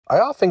I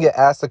often get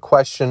asked the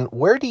question,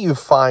 where do you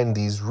find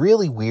these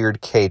really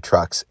weird Kei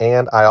trucks?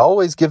 And I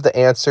always give the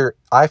answer,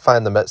 I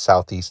find them at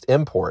Southeast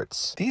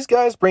Imports. These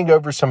guys bring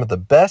over some of the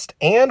best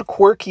and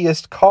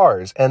quirkiest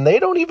cars, and they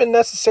don't even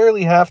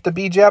necessarily have to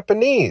be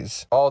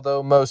Japanese.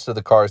 Although most of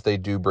the cars they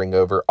do bring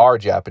over are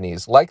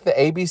Japanese, like the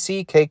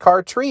ABC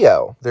K-Car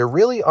Trio. There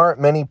really aren't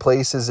many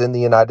places in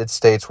the United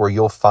States where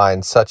you'll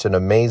find such an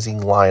amazing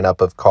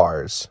lineup of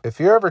cars. If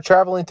you're ever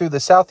traveling through the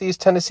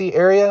Southeast Tennessee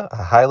area,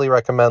 I highly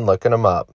recommend looking them up.